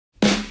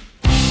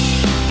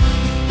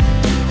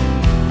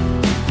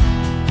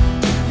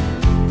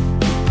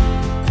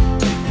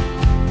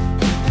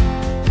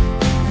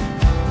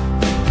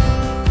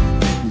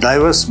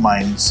diverse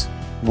minds,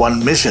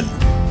 one mission.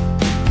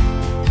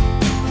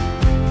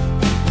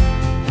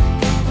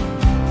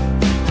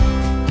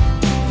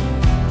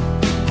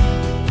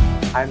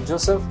 I'm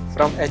Joseph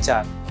from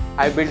HR.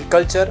 I build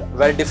culture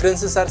where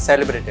differences are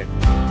celebrated.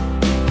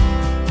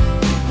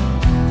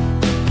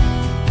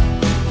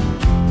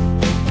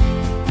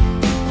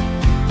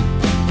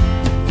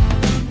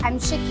 I'm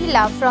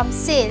Shakila from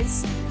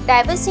Sales.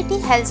 Diversity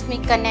helps me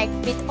connect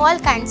with all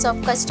kinds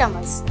of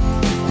customers.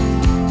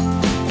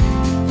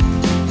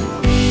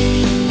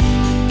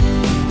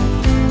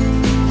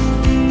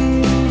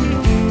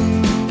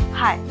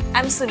 Hi,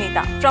 I'm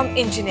Sunita from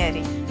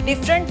Engineering.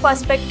 Different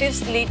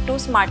perspectives lead to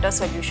smarter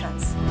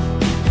solutions.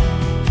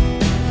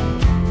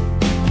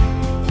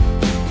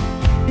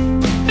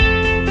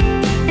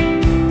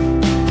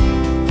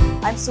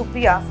 I'm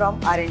Supriya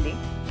from R&D.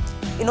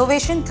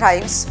 Innovation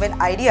thrives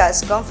when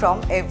ideas come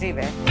from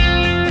everywhere.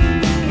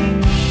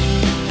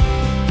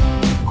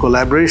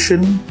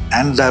 Collaboration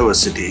and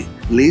diversity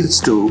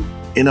leads to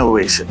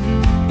innovation.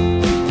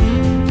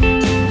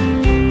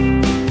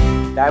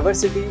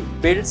 Diversity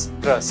builds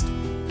trust.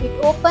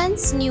 It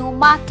opens new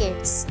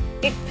markets.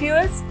 It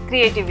fuels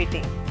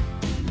creativity.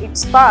 It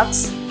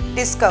sparks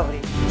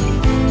discovery.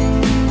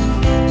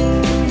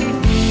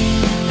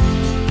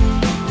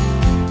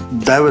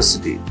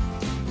 Diversity,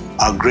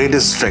 our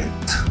greatest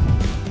strength.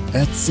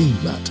 At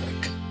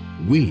Sealmatic,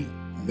 we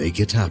make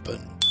it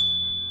happen.